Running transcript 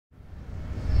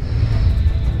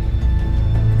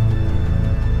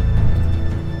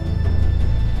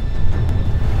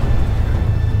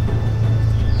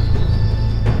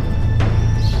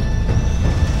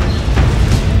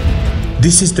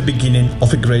This is the beginning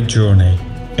of a great journey,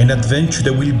 an adventure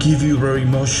that will give you rare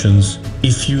emotions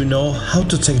if you know how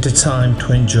to take the time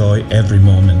to enjoy every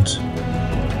moment.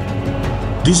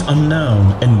 This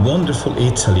unknown and wonderful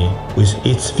Italy, with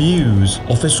its views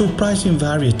of a surprising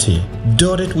variety,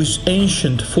 dotted with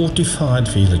ancient fortified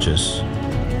villages.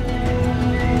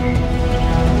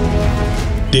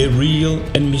 The real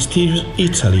and mysterious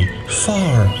Italy,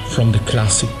 far from the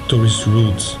classic tourist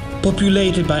routes,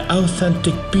 populated by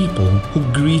authentic people who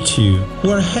greet you,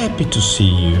 who are happy to see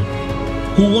you,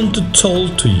 who want to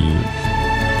talk to you.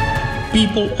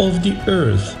 People of the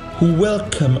earth who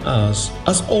welcome us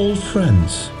as old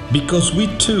friends, because we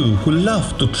too who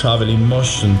love to travel in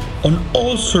motion on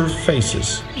all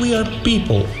surfaces, we are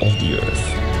people of the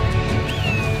earth.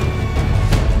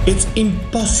 It's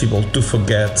impossible to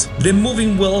forget the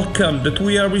moving welcome that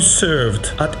we are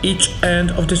reserved at each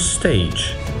end of the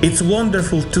stage. It's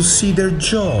wonderful to see their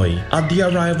joy at the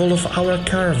arrival of our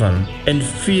caravan and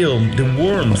feel the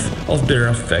warmth of their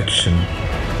affection.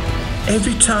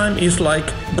 Every time is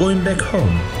like going back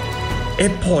home. A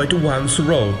poet once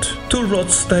wrote, "Two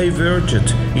roads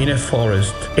diverged in a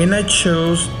forest, and I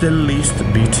chose the least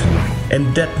beaten,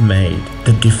 and that made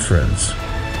the difference."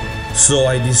 So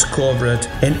I discovered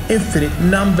an infinite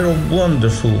number of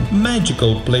wonderful,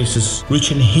 magical places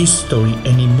rich in history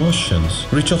and emotions,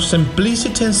 rich of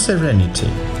simplicity and serenity.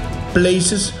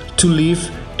 Places to live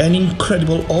an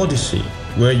incredible odyssey,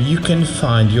 where you can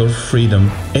find your freedom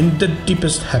and the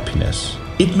deepest happiness.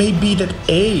 It may be that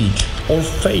age or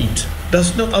fate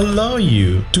does not allow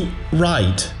you to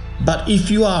ride, but if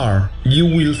you are, you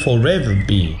will forever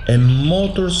be a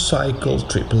motorcycle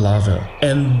trip lover,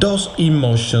 and those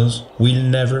emotions will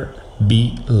never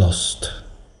be lost.